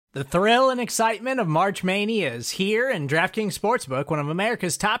The thrill and excitement of March Mania is here, and DraftKings Sportsbook, one of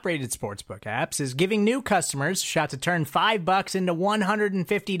America's top-rated sportsbook apps, is giving new customers a shot to turn $5 into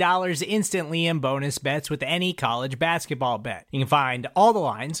 $150 instantly in bonus bets with any college basketball bet. You can find all the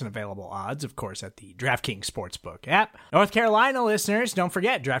lines and available odds, of course, at the DraftKings Sportsbook app. North Carolina listeners, don't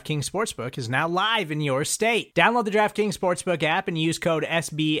forget, DraftKings Sportsbook is now live in your state. Download the DraftKings Sportsbook app and use code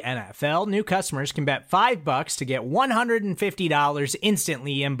SBNFL. New customers can bet $5 to get $150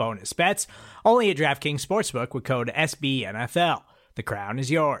 instantly in bonus bets, only at DraftKings Sportsbook with code SBNFL. The crown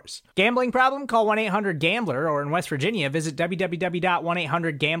is yours. Gambling problem? Call 1-800-GAMBLER, or in West Virginia, visit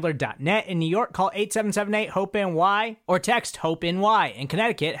www.1800gambler.net. In New York, call 877-8-HOPE-NY or text HOPE-NY. In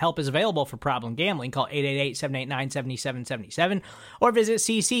Connecticut, help is available for problem gambling. Call 888-789-7777 or visit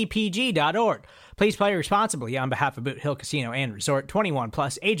ccpg.org. Please play responsibly on behalf of Boot Hill Casino and Resort. 21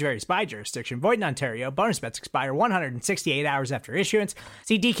 plus, age varies by jurisdiction. Void in Ontario. Bonus bets expire 168 hours after issuance.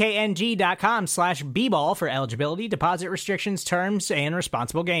 See dkng.com/bball for eligibility, deposit restrictions, terms, and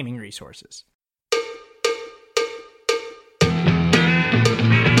responsible gaming resources.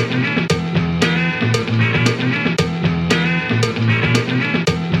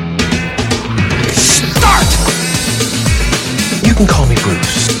 Start! You can call me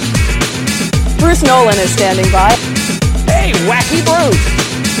Bruce. Bruce Nolan is standing by. Hey, Wacky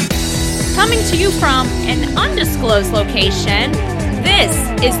Bruce! Coming to you from an undisclosed location, this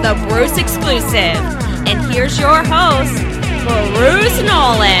is the Bruce Exclusive. And here's your host, Bruce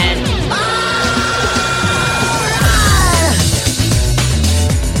Nolan.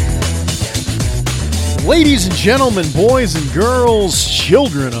 Ladies and gentlemen, boys and girls,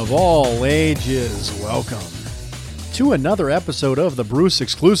 children of all ages, welcome to another episode of the Bruce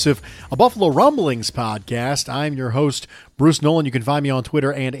Exclusive, a Buffalo Rumblings podcast. I'm your host, Bruce Nolan. You can find me on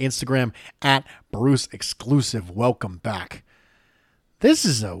Twitter and Instagram at Bruce Exclusive. Welcome back. This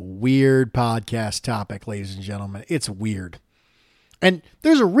is a weird podcast topic, ladies and gentlemen. It's weird. And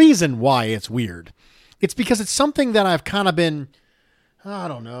there's a reason why it's weird. It's because it's something that I've kind of been,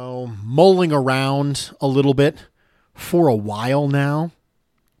 mulling around a little bit for a while now.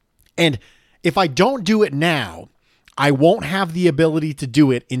 And if I don't do it now, I won't have the ability to do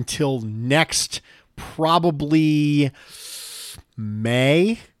it until next, probably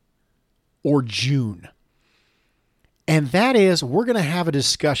May or June. And that is, we're going to have a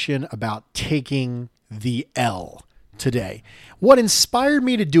discussion about taking the L today. What inspired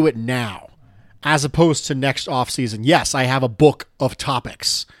me to do it now, as opposed to next offseason? Yes, I have a book of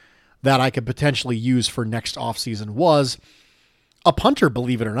topics that I could potentially use for next offseason. Was a punter,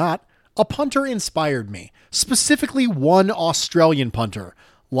 believe it or not. A punter inspired me. Specifically, one Australian punter,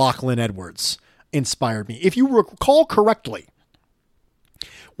 Lachlan Edwards, inspired me. If you recall correctly,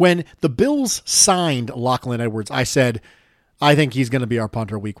 when the Bills signed Lachlan Edwards, I said, I think he's going to be our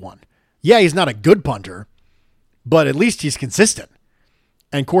punter week one. Yeah, he's not a good punter, but at least he's consistent.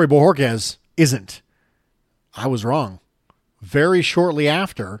 And Corey Bojorquez isn't. I was wrong. Very shortly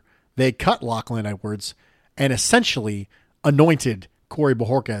after, they cut Lachlan Edwards and essentially anointed Corey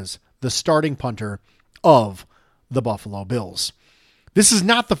Bojorquez the starting punter of the Buffalo Bills. This is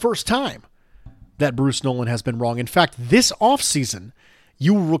not the first time that Bruce Nolan has been wrong. In fact, this offseason,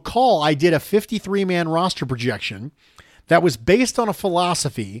 you will recall I did a 53-man roster projection that was based on a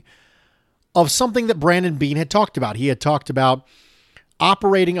philosophy of something that Brandon Beane had talked about. He had talked about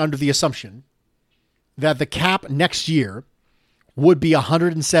operating under the assumption that the cap next year would be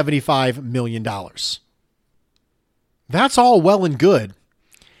 $175 million. That's all well and good,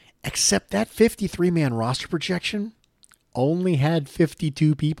 except that 53-man roster projection only had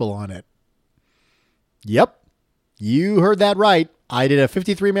 52 people on it. Yep, you heard that right. I did a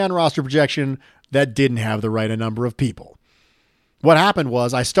 53-man roster projection that didn't have the right number of people. What happened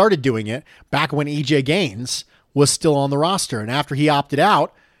was I started doing it back when EJ Gaines was still on the roster, and after he opted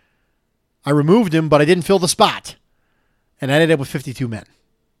out, I removed him, but I didn't fill the spot, and I ended up with 52 men.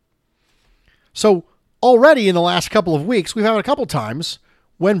 So already in the last couple of weeks, we've had a couple times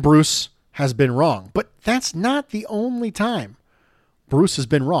when Bruce has been wrong. But that's not the only time Bruce has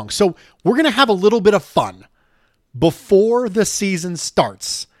been wrong. So we're going to have a little bit of fun before the season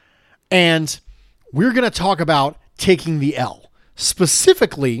starts. And we're going to talk about taking the L.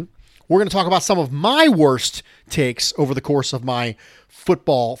 Specifically, we're going to talk about some of my worst takes over the course of my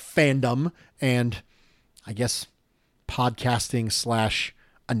football fandom and, I guess, podcasting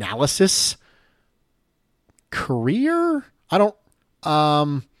 / analysis career.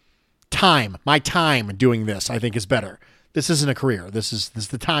 My time doing this, I think, is better. This isn't a career. This is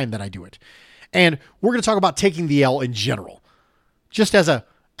the time that I do it. And we're going to talk about taking the L in general, just as a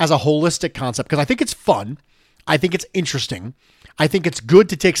holistic concept, because I think it's fun. I think it's interesting. I think it's good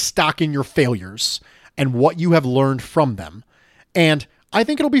to take stock in your failures and what you have learned from them. And I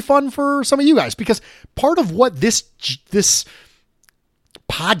think it'll be fun for some of you guys, because part of what this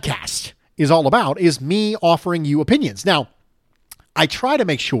podcast is all about is me offering you opinions. Now, I try to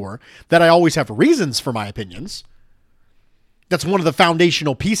make sure that I always have reasons for my opinions. That's one of the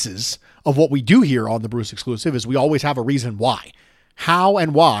foundational pieces of what we do here on the Bruce Exclusive, is we always have a reason why. How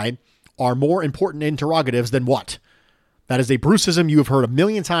and why are more important interrogatives than what. That is a Bruceism you have heard a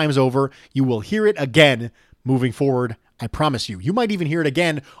million times over. You will hear it again moving forward. I promise you. You might even hear it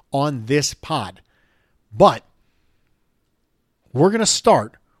again on this pod. But we're going to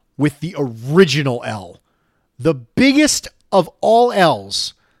start with the original L. The biggest of all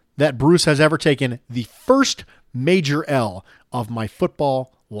L's that Bruce has ever taken. The first major L of my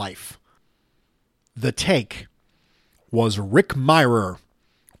football life. The take was Rick Mirer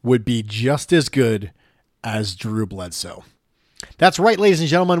would be just as good as Drew Bledsoe. That's right, ladies and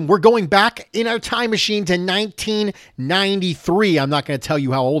gentlemen. We're going back in our time machine to 1993. I'm not going to tell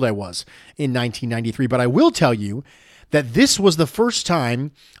you how old I was in 1993, but I will tell you that this was the first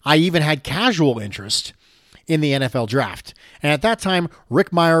time I even had casual interest in the NFL draft. And at that time, Rick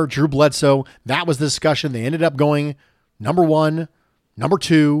Mirer, Drew Bledsoe, that was the discussion. They ended up going number 1, number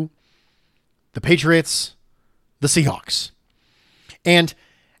 2, the Patriots, the Seahawks. And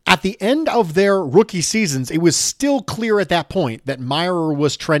at the end of their rookie seasons, it was still clear at that point that Mirer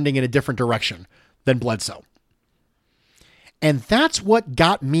was trending in a different direction than Bledsoe. And that's what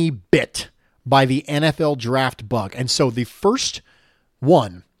got me bit by the NFL draft bug. And so the first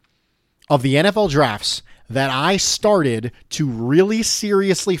one of the NFL drafts that I started to really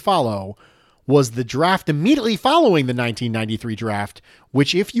seriously follow was the draft immediately following the 1993 draft,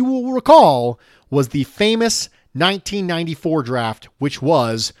 which, if you will recall, was the famous 1994 draft, which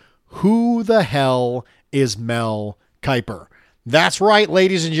was Who the Hell is Mel Kiper? That's right,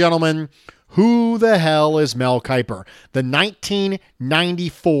 ladies and gentlemen. Who the hell is Mel Kiper? The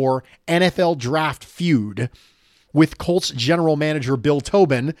 1994 NFL draft feud with Colts general manager Bill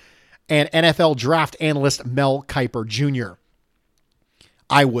Tobin and NFL draft analyst Mel Kiper Jr.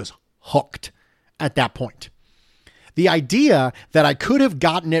 I was hooked at that point. The idea that I could have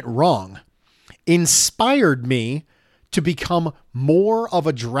gotten it wrong inspired me to become more of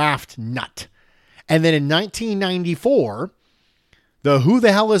a draft nut. And then in 1994, the Who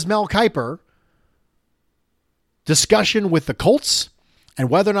the Hell is Mel Kiper discussion with the Colts and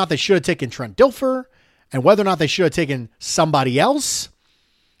whether or not they should have taken Trent Dilfer and whether or not they should have taken somebody else.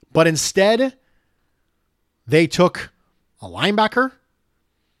 But instead, they took a linebacker,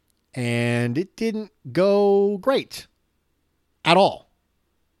 and it didn't go great at all.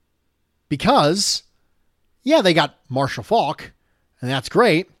 Because, yeah, they got Marshall Faulk, and that's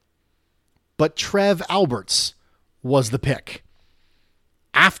great, but Trev Alberts was the pick.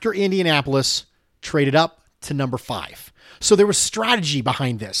 After Indianapolis traded up to number 5. So there was strategy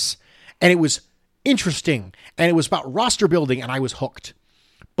behind this, and it was interesting, and it was about roster building, and I was hooked.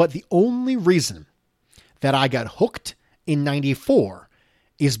 But the only reason that I got hooked in 94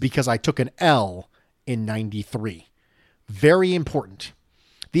 is because I took an L in 93. Very important.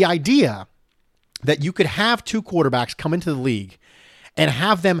 The idea that you could have two quarterbacks come into the league and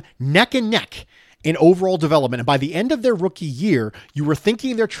have them neck and neck in overall development, and by the end of their rookie year, you were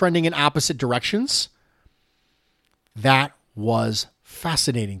thinking they're trending in opposite directions, that was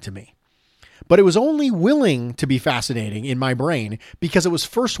fascinating to me. But it was only willing to be fascinating in my brain because it was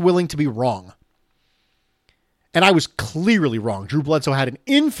first willing to be wrong. And I was clearly wrong. Drew Bledsoe had an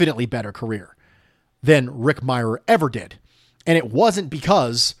infinitely better career than Rick Mirer ever did. And it wasn't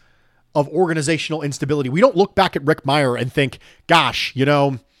because of organizational instability. We don't look back at Rick Mirer and think, gosh,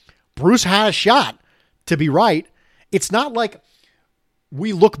 Bruce had a shot to be right. It's not like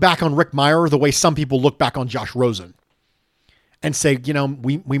we look back on Rick Mirer the way some people look back on Josh Rosen and say,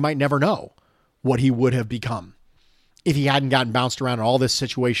 we might never know what he would have become if he hadn't gotten bounced around in all these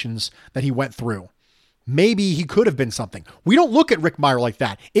situations that he went through. Maybe he could have been something. We don't look at Rick Mirer like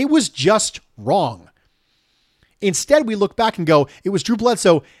that. It was just wrong. Instead, we look back and go, it was Drew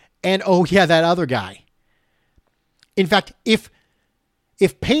Bledsoe and, oh yeah, that other guy. In fact, if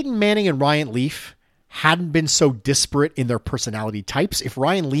Peyton Manning and Ryan Leaf hadn't been so disparate in their personality types, if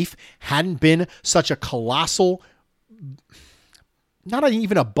Ryan Leaf hadn't been such a colossal, not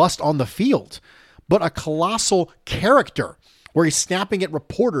even a bust on the field, but a colossal character where he's snapping at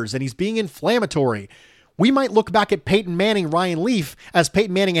reporters and he's being inflammatory, we might look back at Peyton Manning, Ryan Leaf as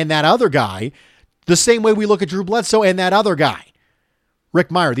Peyton Manning and that other guy the same way we look at Drew Bledsoe and that other guy, Rick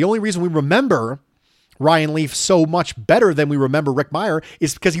Mirer. The only reason we remember Ryan Leaf so much better than we remember Rick Mirer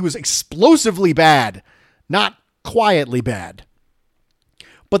is because he was explosively bad, not quietly bad.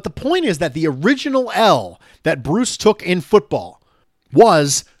 But the point is that the original L that Bruce took in football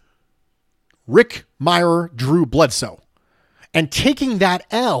was Rick Mirer, Drew Bledsoe. And taking that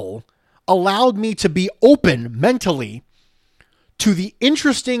L allowed me to be open mentally to the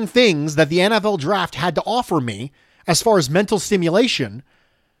interesting things that the NFL draft had to offer me as far as mental stimulation.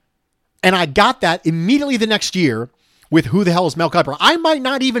 And I got that immediately the next year with Who the Hell is Mel Kiper. I might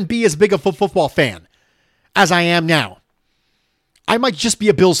not even be as big a football fan as I am now. I might just be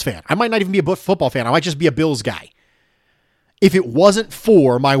a Bills fan. I might not even be a football fan. I might just be a Bills guy. If it wasn't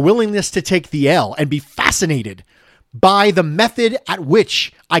for my willingness to take the L and be fascinated by the method at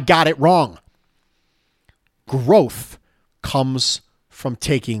which I got it wrong. Growth comes from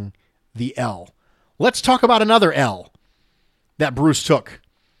taking the L. Let's talk about another L that Bruce took.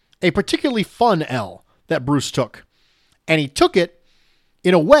 A particularly fun L that Bruce took. And he took it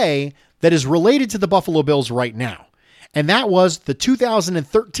in a way that is related to the Buffalo Bills right now. And that was the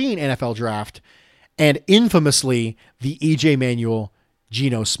 2013 NFL Draft and infamously the E.J. Manuel,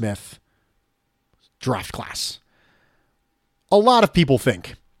 Geno Smith draft class. A lot of people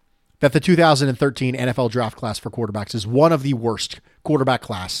think that the 2013 NFL draft class for quarterbacks is one of the worst quarterback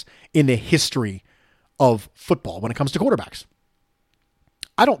class in the history of football when it comes to quarterbacks.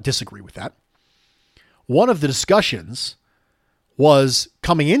 I don't disagree with that. One of the discussions was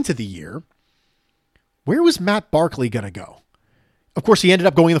coming into the year, where was Matt Barkley going to go? Of course, he ended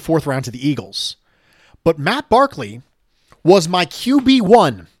up going in the 4th round to the Eagles. But Matt Barkley was my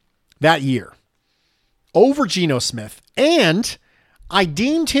QB1 that year over Geno Smith, and I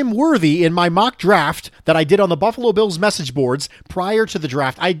deemed him worthy in my mock draft that I did on the Buffalo Bills message boards prior to the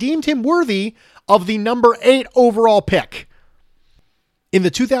draft. I deemed him worthy of the number 8 overall pick. In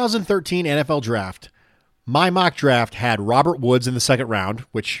the 2013 NFL Draft, my mock draft had Robert Woods in the 2nd round,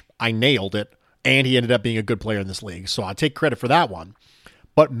 which I nailed it, and he ended up being a good player in this league, so I'll take credit for that one.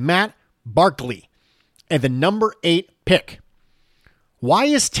 But Matt Barkley and the number 8 pick. Why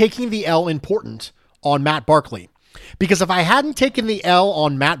is taking the L important on Matt Barkley? Because if I hadn't taken the L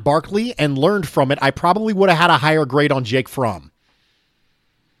on Matt Barkley and learned from it, I probably would have had a higher grade on Jake Fromm.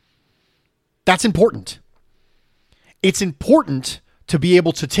 That's important. It's important to be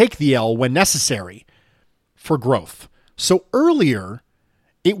able to take the L when necessary for growth. So earlier,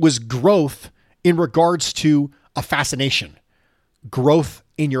 it was growth in regards to a fascination, growth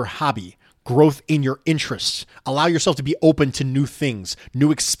in your hobby, growth in your interests. Allow yourself to be open to new things,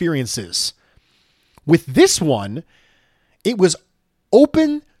 new experiences. With this one, it was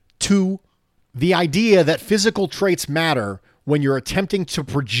open to the idea that physical traits matter when you're attempting to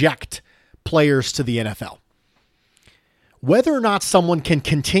project players to the NFL. Whether or not someone can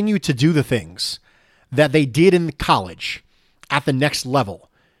continue to do the things that they did in college at the next level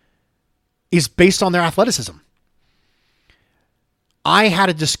is based on their athleticism. I had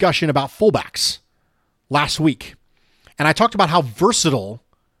a discussion about fullbacks last week, and I talked about how versatile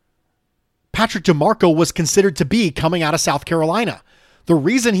Patrick DeMarco was considered to be coming out of South Carolina. The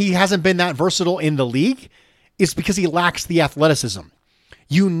reason he hasn't been that versatile in the league is because he lacks the athleticism.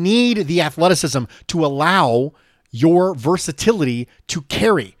 You need the athleticism to allow your versatility to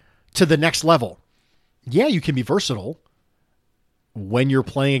carry to the next level. Yeah, you can be versatile when you're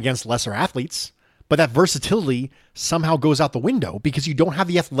playing against lesser athletes, but that versatility somehow goes out the window because you don't have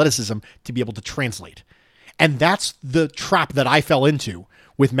the athleticism to be able to translate. And that's the trap that I fell into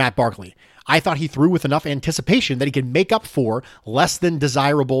with Matt Barkley. I thought he threw with enough anticipation that he could make up for less than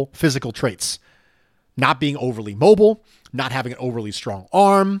desirable physical traits. Not being overly mobile, not having an overly strong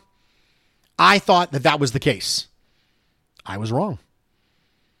arm. I thought that that was the case. I was wrong.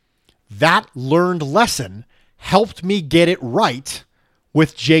 That learned lesson helped me get it right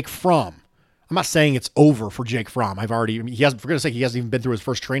with Jake Fromm. I'm not saying it's over for Jake Fromm. he hasn't even been through his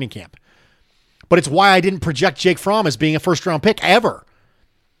first training camp. But it's why I didn't project Jake Fromm as being a first-round pick ever.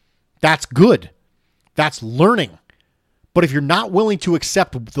 That's good. That's learning. But if you're not willing to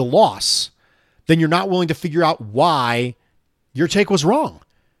accept the loss, then you're not willing to figure out why your take was wrong.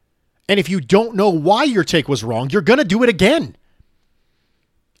 And if you don't know why your take was wrong, you're going to do it again.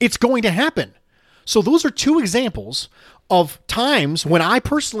 It's going to happen. So those are two examples of times when I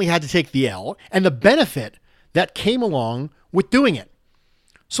personally had to take the L and the benefit that came along with doing it.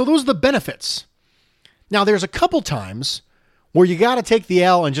 So those are the benefits. Now, there's a couple times where you got to take the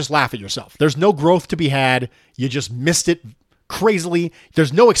L and just laugh at yourself. There's no growth to be had. You just missed it crazily.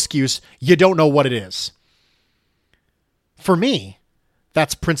 There's no excuse. You don't know what it is. For me,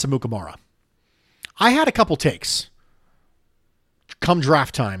 that's Prince Amukamara. I had a couple takes come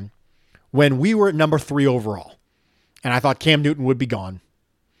draft time when we were at number 3 overall. And I thought Cam Newton would be gone.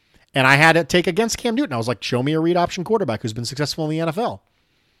 And I had a take against Cam Newton. I was like, show me a read option quarterback who's been successful in the NFL.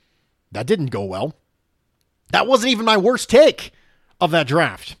 That didn't go well. That wasn't even my worst take of that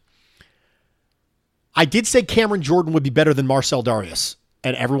draft. I did say Cameron Jordan would be better than Marcel Darius,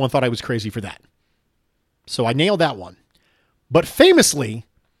 and everyone thought I was crazy for that. So I nailed that one. But famously,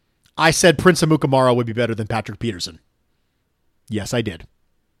 I said Prince Amukamara would be better than Patrick Peterson. Yes, I did.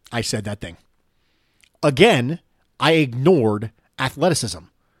 I said that thing. Again, I ignored athleticism.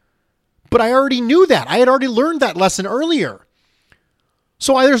 But I already knew that. I had already learned that lesson earlier.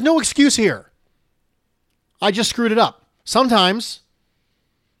 So there's no excuse here. I just screwed it up. Sometimes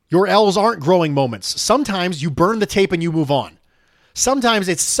your L's aren't growing moments. Sometimes you burn the tape and you move on. Sometimes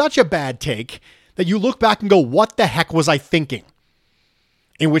it's such a bad take that you look back and go, what the heck was I thinking?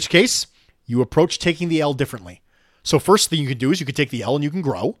 In which case, you approach taking the L differently. So first thing you can do is you can take the L and you can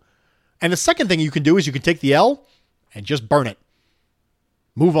grow. And the second thing you can do is you can take the L and just burn it.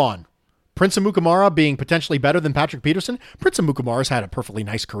 Move on. Prince Amukamara being potentially better than Patrick Peterson. Prince Amukamara's had a perfectly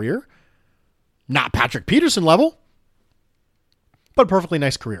nice career. Not Patrick Peterson level, but a perfectly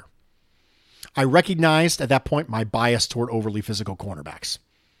nice career. I recognized at that point my bias toward overly physical cornerbacks.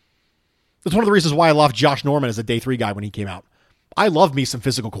 That's one of the reasons why I loved Josh Norman as a day 3 guy when he came out. I love me some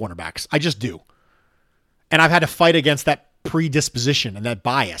physical cornerbacks. I just do. And I've had to fight against that predisposition and that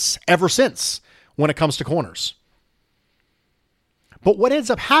bias ever since when it comes to corners. But what ends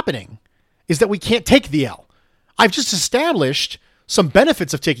up happening is that we can't take the L. I've just established some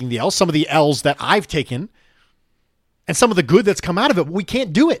benefits of taking the L, some of the L's that I've taken, and some of the good that's come out of it, but we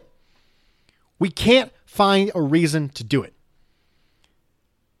can't do it. We can't find a reason to do it.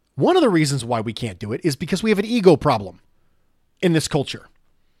 One of the reasons why we can't do it is because we have an ego problem in this culture.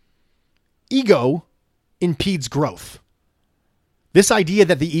 Ego impedes growth. This idea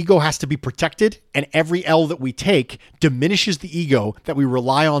that the ego has to be protected and every L that we take diminishes the ego that we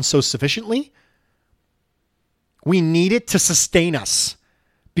rely on so sufficiently. We need it to sustain us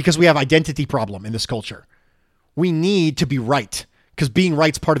because we have identity problem in this culture. We need to be right because being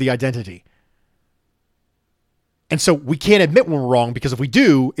right's part of the identity. And so we can't admit when we're wrong because if we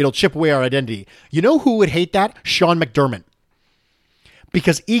do, it'll chip away our identity. You know who would hate that? Sean McDermott.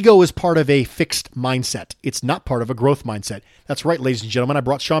 Because ego is part of a fixed mindset. It's not part of a growth mindset. That's right, ladies and gentlemen. I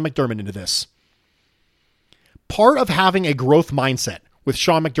brought Sean McDermott into this. Part of having a growth mindset, which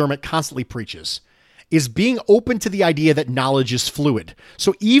Sean McDermott constantly preaches, is being open to the idea that knowledge is fluid.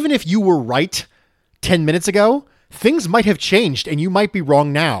 So even if you were right 10 minutes ago, things might have changed and you might be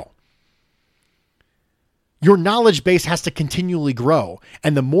wrong now. Your knowledge base has to continually grow.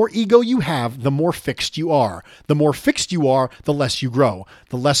 And the more ego you have, the more fixed you are. The more fixed you are, the less you grow.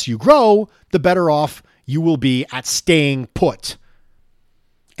 The less you grow, the better off you will be at staying put.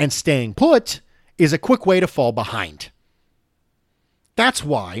 And staying put is a quick way to fall behind. That's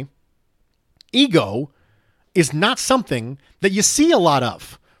why ego is not something that you see a lot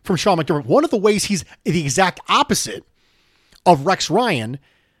of from Sean McDermott. One of the ways he's the exact opposite of Rex Ryan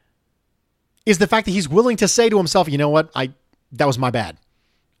is the fact that he's willing to say to himself, you know what, that was my bad.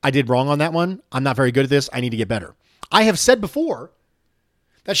 I did wrong on that one. I'm not very good at this. I need to get better. I have said before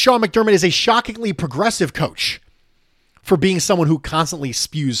that Sean McDermott is a shockingly progressive coach for being someone who constantly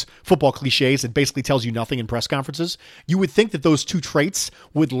spews football cliches and basically tells you nothing in press conferences. You would think that those two traits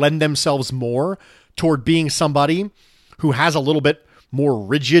would lend themselves more toward being somebody who has a little bit more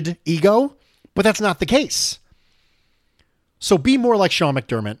rigid ego, but that's not the case. So be more like Sean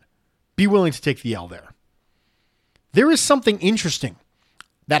McDermott. Be willing to take the L there. There is something interesting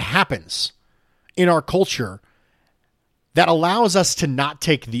that happens in our culture that allows us to not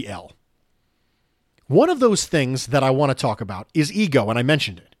take the L. One of those things that I want to talk about is ego, and I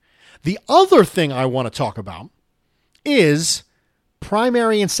mentioned it. The other thing I want to talk about is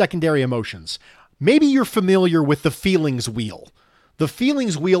primary and secondary emotions. Maybe you're familiar with the feelings wheel. The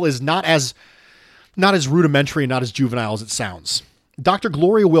feelings wheel is not as rudimentary and not as juvenile as it sounds. Dr.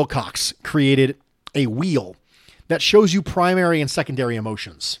 Gloria Wilcox created a wheel that shows you primary and secondary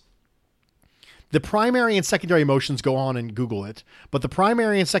emotions. The primary and secondary emotions, go on and Google it, but the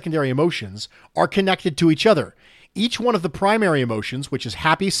primary and secondary emotions are connected to each other. Each one of the primary emotions, which is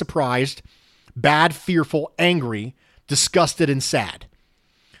happy, surprised, bad, fearful, angry, disgusted, and sad.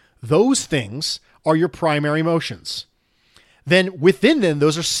 Those things are your primary emotions. Then within them,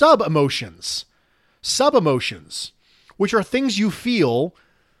 those are sub-emotions. Sub-emotions, which are things you feel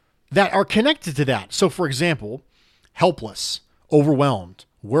that are connected to that. So, for example, helpless, overwhelmed,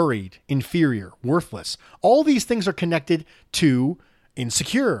 worried, inferior, worthless. All these things are connected to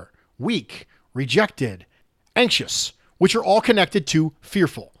insecure, weak, rejected, anxious, which are all connected to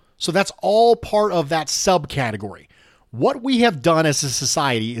fearful. So that's all part of that subcategory. What we have done as a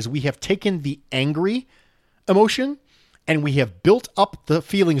society is we have taken the angry emotion And we have built up the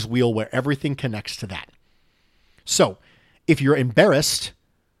feelings wheel where everything connects to that. So if you're embarrassed,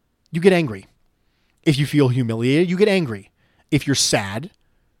 you get angry. If you feel humiliated, you get angry. If you're sad,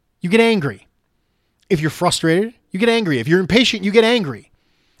 you get angry. If you're frustrated, you get angry. If you're impatient, you get angry.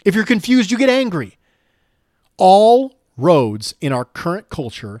 If you're confused, you get angry. All roads in our current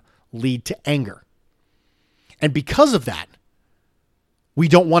culture lead to anger. And because of that, we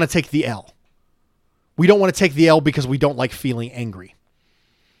don't want to take the L. We don't want to take the L because we don't like feeling angry.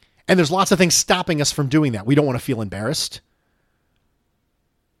 And there's lots of things stopping us from doing that. We don't want to feel embarrassed.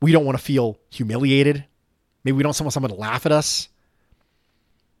 We don't want to feel humiliated. Maybe we don't want someone to laugh at us.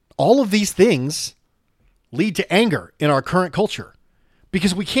 All of these things lead to anger in our current culture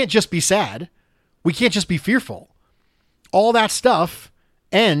because we can't just be sad. We can't just be fearful. All that stuff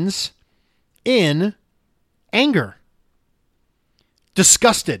ends in anger.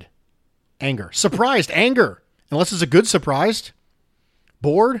 Disgusted, anger. Surprised, anger. Unless it's a good surprise.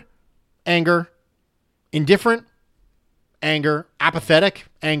 Bored, anger. Indifferent, anger. Apathetic,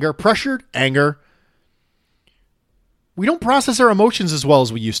 anger. Pressured, anger. We don't process our emotions as well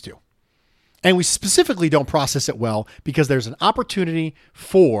as we used to. And we specifically don't process it well because there's an opportunity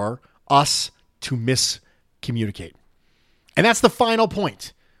for us to miscommunicate. And that's the final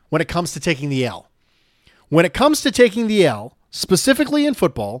point when it comes to taking the L. When it comes to taking the L, specifically in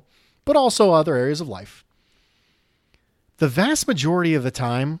football, but also other areas of life, the vast majority of the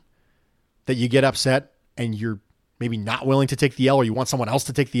time that you get upset and you're maybe not willing to take the L or you want someone else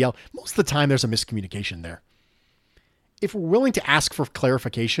to take the L, most of the time there's a miscommunication there. If we're willing to ask for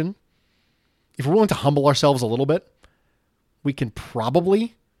clarification, if we're willing to humble ourselves a little bit, we can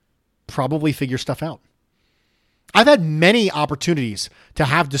probably figure stuff out. I've had many opportunities to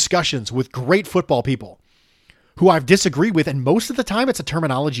have discussions with great football people who I've disagreed with, and most of the time it's a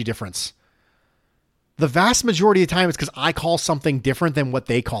terminology difference. The vast majority of the time it's because I call something different than what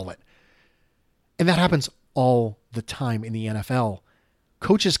they call it. And that happens all the time in the NFL.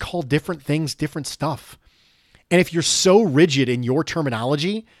 Coaches call different things, different stuff. And if you're so rigid in your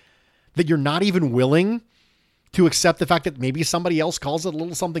terminology that you're not even willing to accept the fact that maybe somebody else calls it a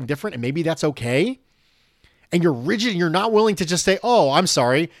little something different and maybe that's okay, and you're rigid and you're not willing to just say, oh, I'm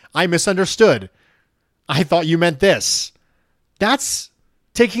sorry, I misunderstood. I thought you meant this. That's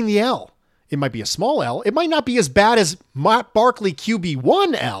taking the L. It might be a small L. It might not be as bad as Matt Barkley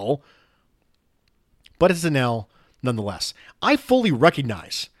QB1 L, but it's an L nonetheless. I fully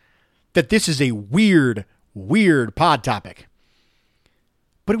recognize that this is a weird pod topic,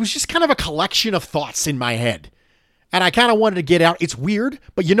 but it was just kind of a collection of thoughts in my head. And I kind of wanted to get out. It's weird,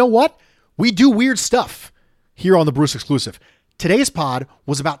 but you know what? We do weird stuff here on the Bruce Exclusive. Today's pod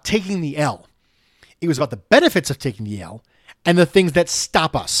was about taking the L. It was about the benefits of taking the L and the things that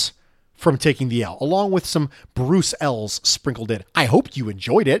stop us from taking the L, along with some Bruce L's sprinkled in. I hope you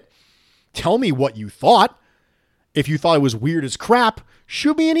enjoyed it. Tell me what you thought. If you thought it was weird as crap,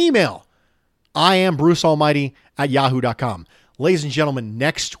 shoot me an email. I am Bruce Almighty at yahoo.com. Ladies and gentlemen,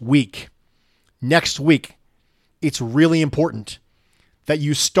 next week, it's really important that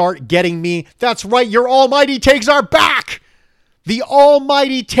you start getting me. That's right, your almighty takes are back. The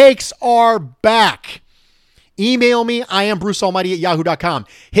almighty takes are back. Email me, I am Bruce Almighty at yahoo.com.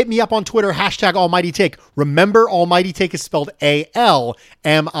 Hit me up on Twitter, hashtag Almighty Take. Remember, Almighty Take is spelled ALMIGHTYTAKE.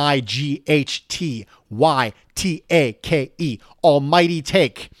 Almighty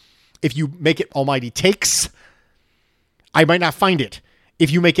Take. If you make it Almighty Takes, I might not find it. If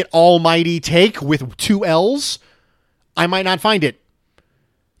you make it Almighty Take with 2 L's, I might not find it.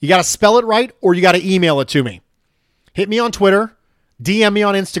 You got to spell it right or you got to email it to me. Hit me on Twitter, DM me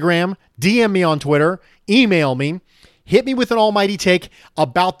on Instagram, DM me on Twitter, email me, hit me with an almighty take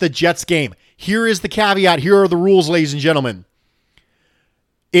about the Jets game. Here is the caveat. Here are the rules, ladies and gentlemen.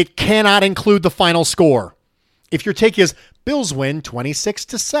 It cannot include the final score. If your take is Bills win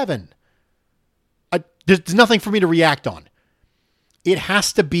 26-7, there's nothing for me to react on. It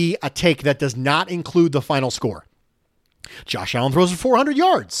has to be a take that does not include the final score. Josh Allen throws for 400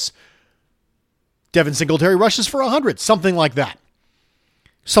 yards. Devin Singletary rushes for 100, something like that.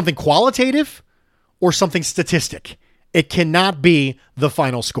 Something qualitative or something statistic. It cannot be the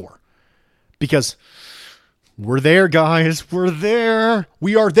final score. Because we're there, guys. We're there.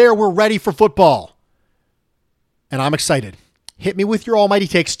 We are there. We're ready for football. And I'm excited. Hit me with your almighty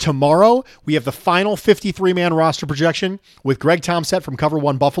takes. Tomorrow, we have the final 53-man roster projection with Greg Tomset from Cover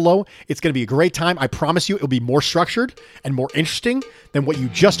 1 Buffalo. It's going to be a great time. I promise you it'll be more structured and more interesting than what you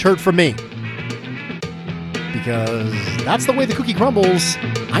just heard from me. Because that's the way the cookie crumbles.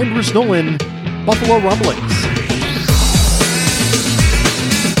 I'm Bruce Nolan, Buffalo Rumblings.